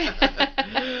 Right.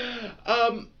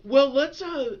 Well, let's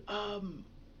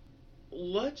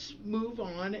move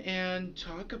on and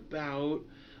talk about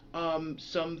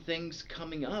some things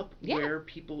coming up where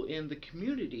people in the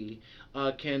community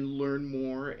can learn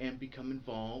more and become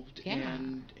involved.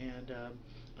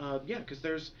 Because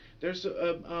there's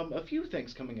a few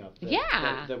things coming up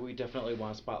that we definitely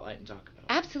want to spotlight and talk about.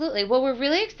 Absolutely. Well, we're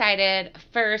really excited.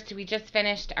 First, we just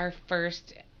finished our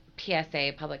first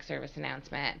PSA, public service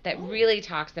announcement, that really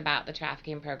talks about the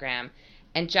trafficking program,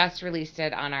 and just released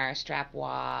it on our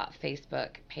StrapWA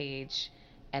Facebook page,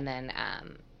 and then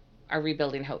our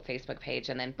Rebuilding Hope Facebook page,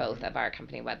 and then both of our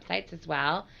company websites as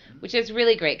well, which is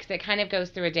really great because it kind of goes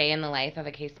through a day in the life of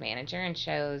a case manager and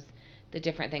shows the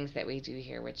different things that we do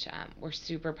here, which we're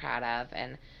super proud of.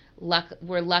 And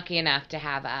we're lucky enough to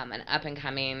have an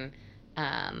up-and-coming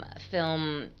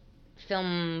film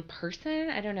person.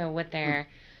 I don't know what they're...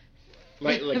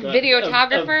 Like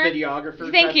videographer. A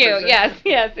videographer. Thank you. Person.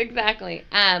 Yes, exactly.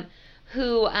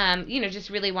 Who just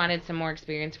really wanted some more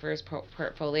experience for his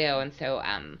portfolio, and so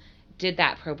did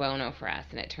that pro bono for us,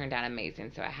 and it turned out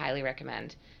amazing. So I highly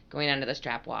recommend going onto the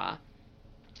StrapWA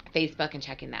Facebook and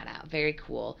checking that out. Very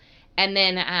cool. And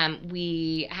then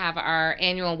we have our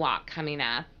annual walk coming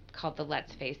up called the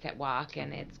Let's Face It Walk,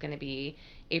 and it's going to be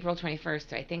April 21st.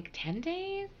 So I think 10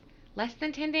 days. Less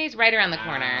than 10 days, right around the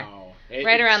corner.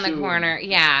 Right around the corner,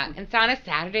 yeah. And it's on a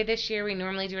Saturday this year. We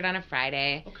normally do it on a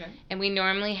Friday. Okay. And we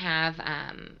normally have,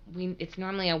 it's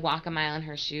normally a walk a mile in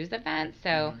her shoes event.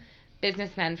 So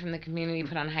businessmen from the community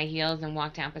put on high heels and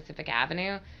walk down Pacific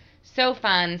Avenue. So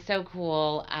fun, so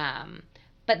cool.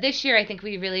 But this year I think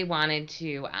we really wanted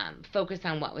to focus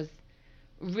on what was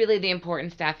really the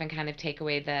important stuff and kind of take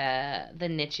away the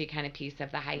niche-y kind of piece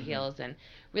of the high heels and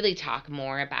really talk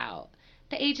more about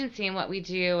the agency and what we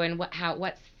do and what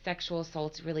sexual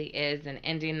assault really is, and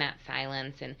ending that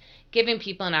silence and giving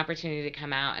people an opportunity to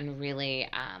come out and really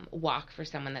walk for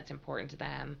someone that's important to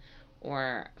them,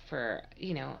 or for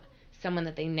someone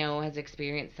that they know has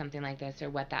experienced something like this, or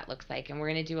what that looks like. And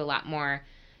we're going to do a lot more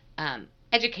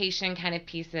education kind of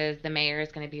pieces. The mayor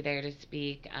is going to be there to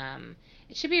speak.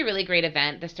 It should be a really great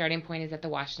event. The starting point is at the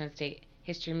Washington State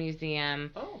History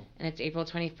Museum, and it's April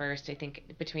 21st. I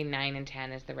think between 9 and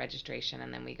 10 is the registration,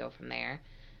 and then we go from there.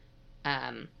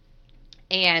 But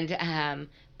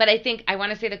I think I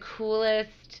want to say the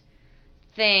coolest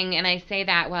thing, and I say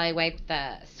that while I wipe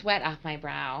the sweat off my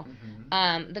brow,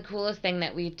 the coolest thing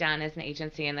that we've done as an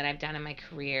agency and that I've done in my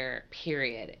career,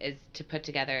 period, is to put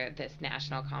together this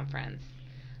national conference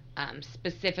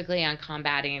specifically on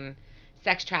combating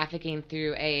sex trafficking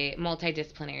through a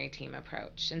multidisciplinary team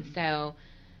approach. And so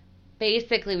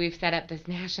basically we've set up this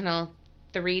national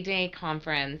 3-day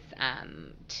conference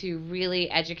to really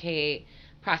educate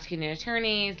prosecuting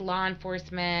attorneys, law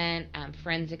enforcement,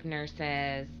 forensic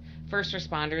nurses, first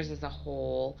responders as a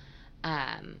whole,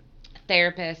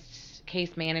 therapists,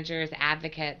 case managers,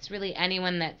 advocates, really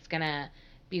anyone that's going to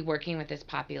be working with this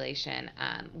population.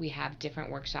 We have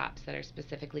different workshops that are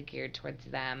specifically geared towards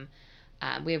them.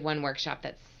 We have one workshop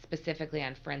that's specifically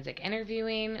on forensic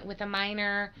interviewing with a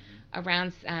minor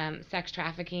around sex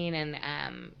trafficking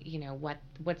and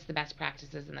what's the best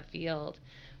practices in the field.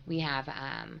 We have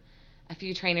a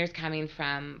few trainers coming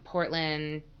from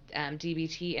Portland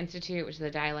DBT Institute, which is the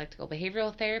Dialectical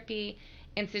Behavioral Therapy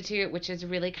Institute, which is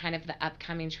really kind of the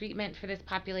upcoming treatment for this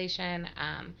population.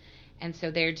 And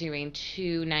so they're doing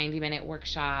 2 90-minute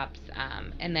workshops,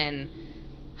 and then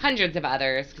hundreds of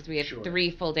others, because we have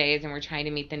 3 full days, and we're trying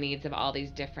to meet the needs of all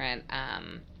these different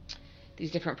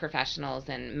professionals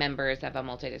and members of a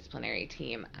multidisciplinary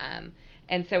team.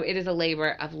 And so it is a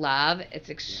labor of love. It's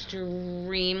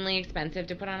extremely expensive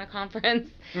to put on a conference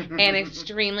and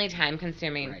extremely time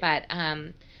consuming. Right.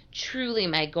 But truly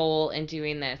my goal in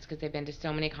doing this, because I've been to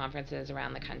so many conferences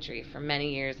around the country for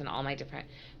many years in all my different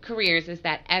careers, is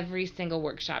that every single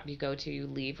workshop you go to, you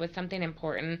leave with something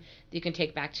important that you can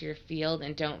take back to your field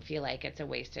and don't feel like it's a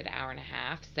wasted hour and a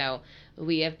half. So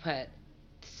we have put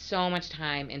so much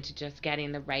time into just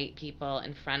getting the right people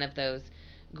in front of those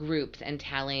groups and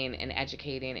telling and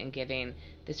educating and giving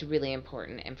this really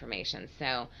important information.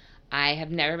 So I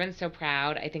have never been so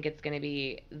proud. I think it's going to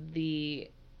be the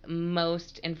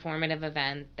most informative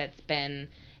event that's been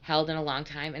held in a long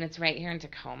time, and it's right here in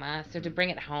Tacoma. So to bring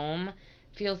it home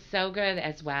feels so good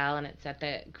as well, and it's at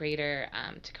the Greater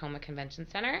Tacoma Convention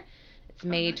Center. It's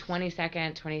May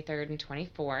 22nd, 23rd, and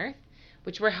 24th,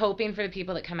 which we're hoping for the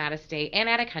people that come out of state and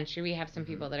out of country. We have some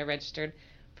people that are registered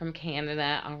from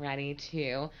Canada already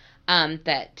too,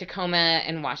 that Tacoma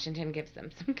and Washington gives them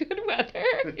some good weather.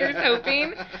 Here's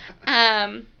hoping.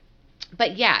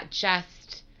 But yeah,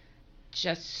 just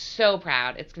so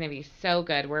proud. It's going to be so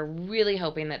good. We're really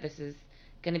hoping that this is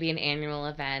going to be an annual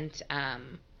event. I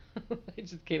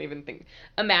just can't even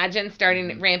imagine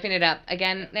ramping it up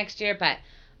again next year, but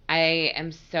I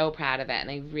am so proud of it, and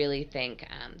I really think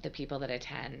the people that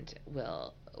attend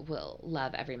will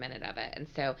love every minute of it. And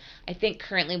so I think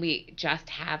currently we just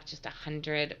have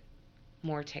 100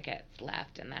 more tickets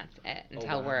left, and that's it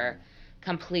until we're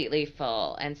completely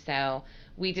full. And so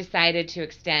we decided to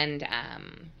extend.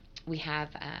 We have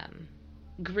a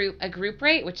group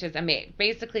rate, which is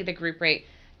basically the group rate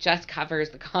just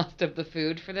covers the cost of the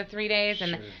food for the 3 days,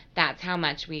 and that's how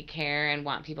much we care and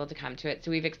want people to come to it. So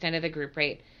we've extended the group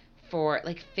rate for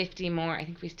like 50 more. I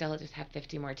think we still just have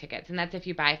 50 more tickets, and that's if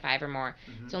you buy 5 or more.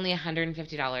 It's only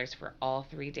 $150 for all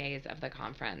 3 days of the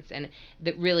conference, and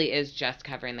that really is just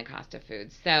covering the cost of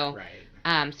food. So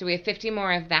so we have 50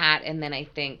 more of that, and then I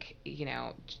think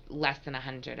less than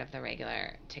 100 of the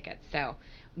regular tickets. So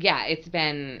yeah, it's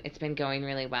been going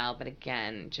really well, but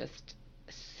again, just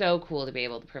so cool to be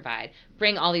able to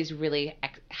bring all these really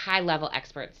high level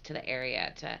experts to the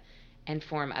area to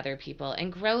inform other people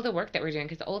and grow the work that we're doing,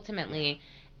 because ultimately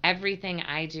everything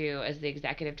I do as the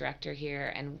executive director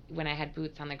here, and when I had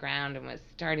boots on the ground and was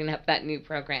starting up that new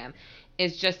program,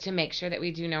 is just to make sure that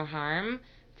we do no harm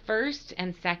first,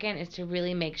 and second is to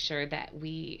really make sure that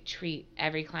we treat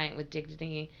every client with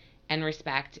dignity and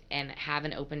respect and have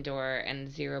an open door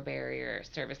and zero barrier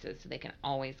services so they can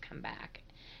always come back.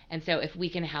 And so if we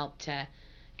can help to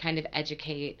kind of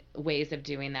educate ways of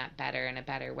doing that better in a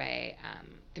better way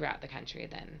throughout the country,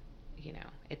 then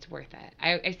it's worth it.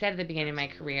 I said at the beginning of my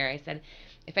career, I said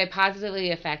if I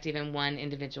positively affect even one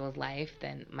individual's life,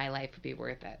 then my life would be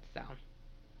worth it. So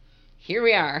here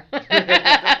we are.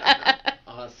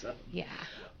 Awesome. Yeah.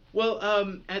 Well,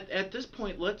 at this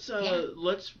point, let's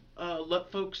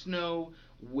let folks know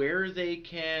where they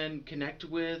can connect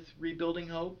with Rebuilding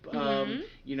Hope.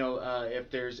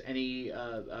 If there's any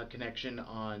connection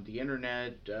on the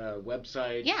internet,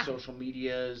 websites, social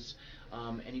medias,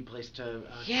 any place to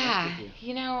connect with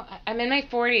you. I'm in my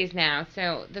 40s now,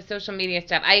 so the social media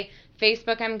stuff.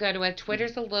 Facebook I'm good with.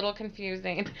 Twitter's a little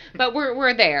confusing, but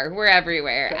we're there. We're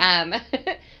everywhere.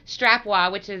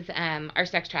 STRAPWA, which is our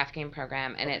sex trafficking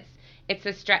program, and it's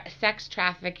a sex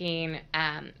trafficking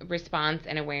response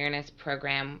and awareness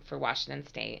program for Washington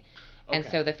State. And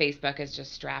so the Facebook is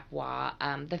just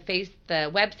STRAPWA.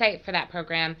 The website for that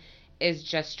program is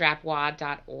just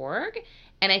strapwa.org.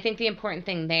 And I think the important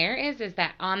thing there is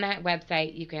that on that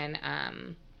website you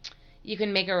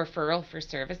can make a referral for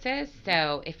services.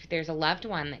 So if there's a loved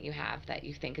one that you have that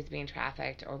you think is being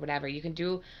trafficked or whatever, you can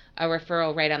do a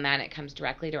referral right on that, and it comes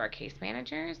directly to our case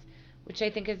managers, which I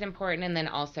think is important. And then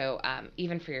also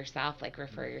even for yourself, like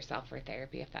refer yourself for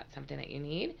therapy if that's something that you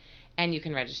need. And you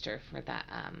can register for that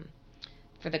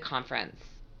for the conference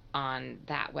on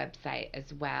that website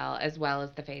as well as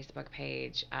the Facebook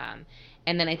page.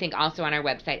 And then I think also on our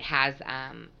website has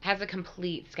a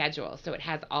complete schedule. So it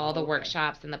has all the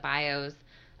workshops and the bios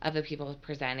of the people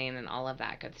presenting and all of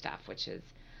that good stuff, which is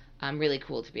really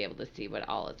cool to be able to see what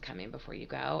all is coming before you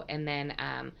go. And then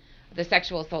the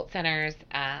Sexual Assault Center's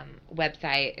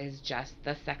website is just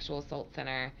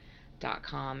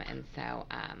thesexualassaultcenter.com. And so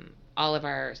all of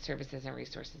our services and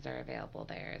resources are available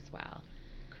there as well.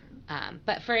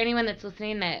 But for anyone that's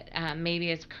listening that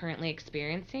maybe is currently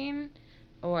experiencing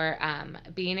or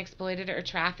being exploited or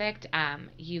trafficked,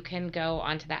 you can go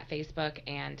onto that Facebook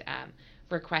and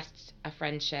request a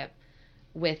friendship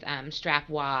with Strap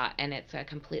WA, and it's a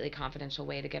completely confidential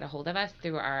way to get a hold of us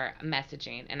through our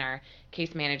messaging, and our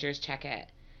case managers check it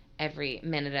every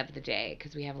minute of the day,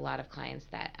 because we have a lot of clients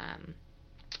that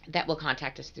will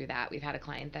contact us through that. We've had a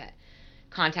client that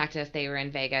contacted us. They were in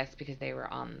Vegas because they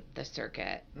were on the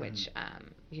circuit, which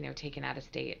taken out of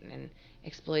state and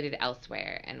exploited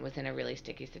elsewhere, and was in a really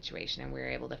sticky situation, and we were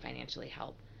able to financially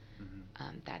help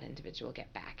that individual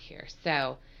get back here.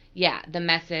 So yeah, the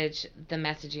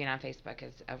messaging on Facebook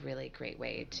is a really great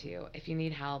way to, if you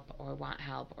need help or want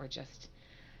help or just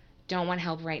don't want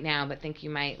help right now but think you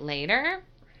might later,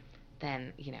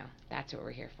 then that's what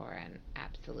we're here for, and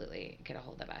absolutely get a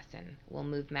hold of us, and we'll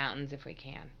move mountains if we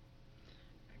can.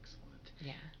 Excellent.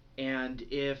 Yeah. And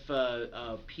if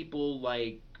people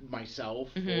like myself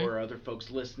or other folks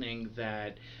listening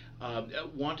that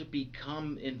want to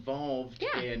become involved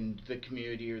in the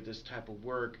community or this type of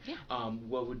work,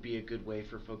 what would be a good way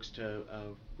for folks to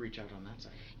reach out on that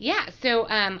side? Yeah, so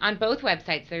on both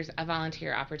websites there's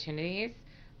volunteer opportunities.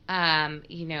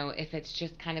 If it's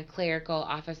just kind of clerical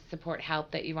office support help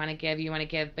that you want to give,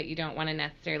 but you don't want to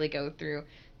necessarily go through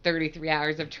 33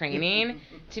 hours of training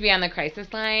to be on the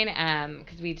crisis line,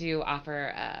 because we do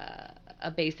offer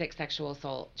a basic sexual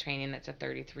assault training that's a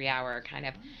 33-hour kind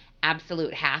of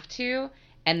absolute have to,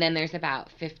 and then there's about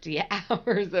 50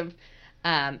 hours of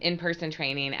in-person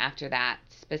training after that,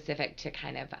 specific to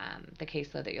kind of the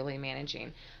caseload that you'll be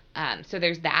managing. So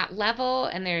there's that level,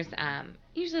 and there's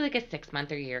usually like a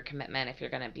 6-month or year commitment if you're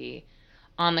going to be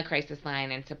on the crisis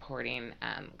line and supporting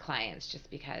clients, just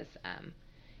because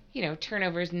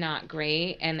turnover is not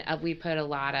great, and we put a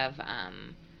lot of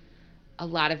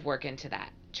work into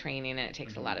that training, and it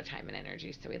takes a lot of time and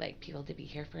energy, so we like people to be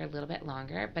here for a little bit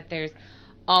longer. But there's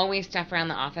always stuff around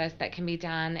the office that can be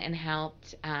done and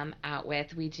helped out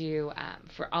with. We do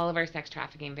for all of our sex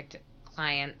trafficking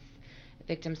clients,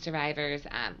 victim survivors,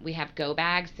 we have go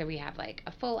bags, so we have like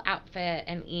a full outfit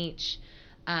in each.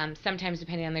 Sometimes,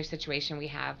 depending on their situation, we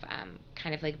have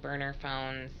kind of like burner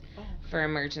phones for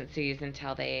emergencies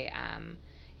until they are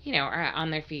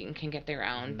on their feet and can get their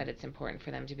own, but it's important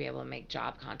for them to be able to make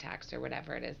job contacts or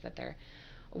whatever it is that they're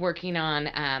working on.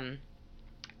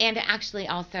 And actually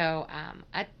also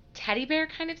a teddy bear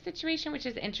kind of situation, which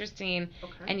is interesting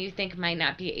and you think might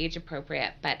not be age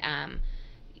appropriate, but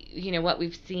what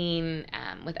we've seen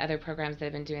with other programs that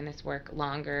have been doing this work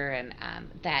longer, and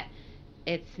that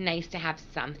it's nice to have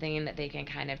something that they can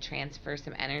kind of transfer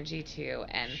some energy to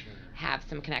and have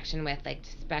some connection with, like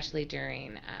especially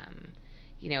during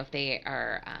if they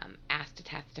are asked to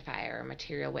testify or a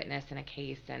material witness in a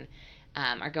case, and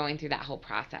are going through that whole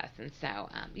process. And so,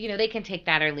 they can take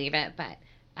that or leave it, but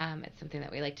it's something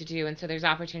that we like to do. And so there's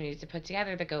opportunities to put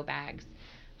together the go bags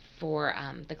for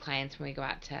the clients when we go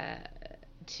out to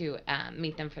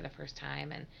meet them for the first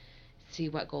time and see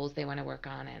what goals they want to work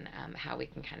on, and how we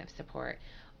can kind of support.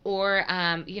 Or,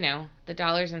 the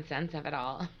dollars and cents of it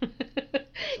all.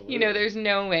 There's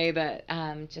no way that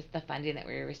just the funding that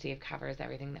we receive covers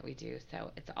everything that we do.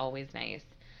 So it's always nice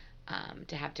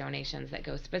to have donations that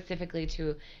go specifically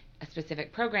to a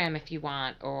specific program if you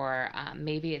want, or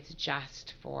maybe it's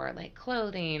just for like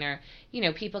clothing, or,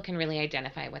 people can really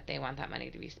identify what they want that money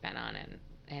to be spent on,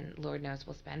 and Lord knows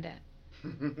we'll spend it.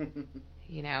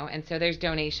 And so there's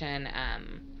donation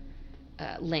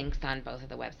links on both of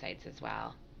the websites as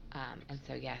well. And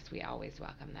so, yes, we always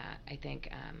welcome that. I think,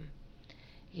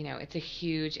 it's a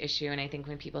huge issue, and I think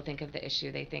when people think of the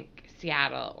issue, they think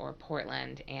Seattle or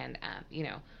Portland, and,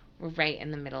 we're right in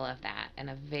the middle of that, and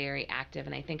a very active,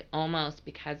 and I think almost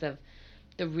because of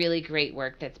the really great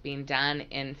work that's being done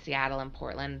in Seattle and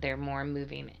Portland, they're more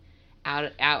moving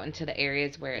out into the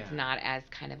areas where it's not as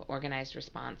kind of organized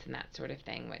response and that sort of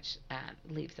thing, which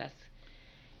leaves us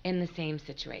in the same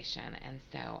situation. And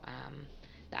so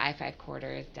the I-5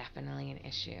 corridor is definitely an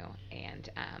issue, and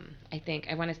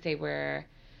I want to say we're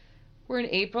in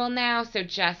April now, so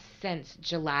just since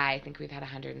July I think we've had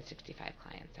 165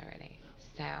 clients already.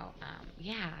 so,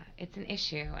 it's an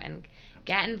issue, and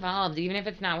get involved, even if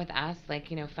it's not with us,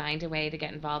 find a way to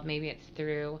get involved. Maybe it's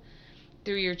through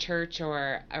your church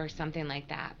or something like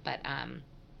that. But,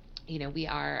 we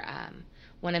are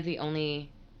one of the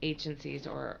only agencies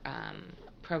or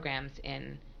programs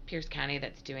in Pierce County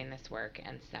that's doing this work.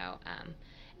 And so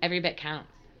every bit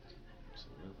counts.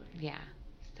 Absolutely. Yeah.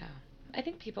 So I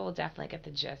think people will definitely get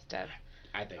the gist of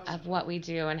so. what we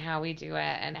do and how we do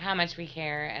it and how much we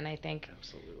care. And I think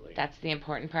absolutely that's the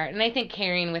important part. And I think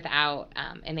caring without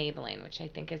enabling, which I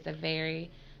think is a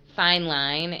very fine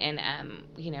line. And,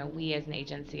 we as an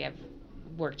agency have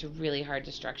worked really hard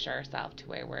to structure ourselves to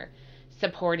where we're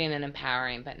supporting and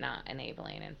empowering but not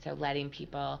enabling. And so letting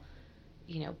people,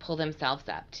 pull themselves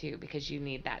up too, because you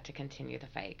need that to continue the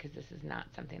fight, because this is not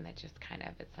something that just kind of,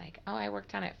 it's like, oh, I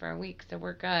worked on it for a week, so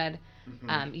we're good.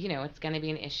 Mm-hmm. It's going to be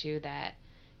an issue that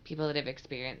people that have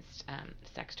experienced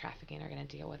sex trafficking are going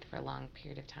to deal with for a long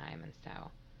period of time. And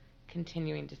so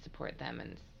continuing to support them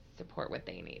and support what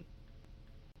they need.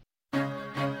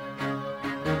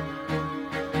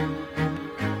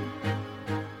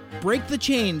 Break the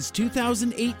Chains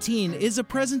 2018 is a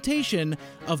presentation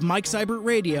of Mike Seibert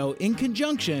Radio in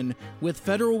conjunction with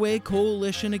Federal Way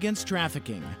Coalition Against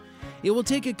Trafficking. It will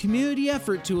take a community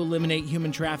effort to eliminate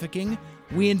human trafficking.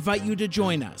 We invite you to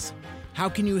join us. How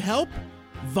can you help?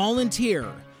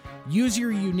 Volunteer. Use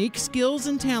your unique skills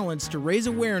and talents to raise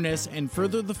awareness and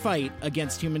further the fight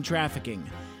against human trafficking.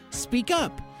 Speak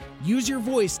up. Use your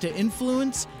voice to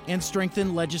influence and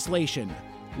strengthen legislation.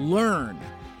 Learn.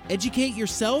 Educate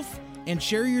yourself and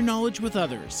share your knowledge with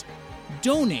others.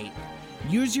 Donate.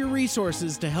 Use your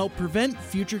resources to help prevent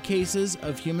future cases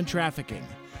of human trafficking.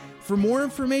 For more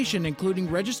information, including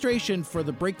registration for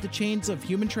the Break the Chains of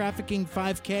Human Trafficking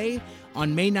 5K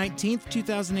on May 19th,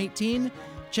 2018,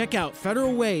 check out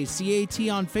Federal Way CAT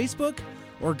on Facebook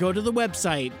or go to the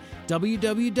website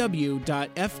www.fwcat.com.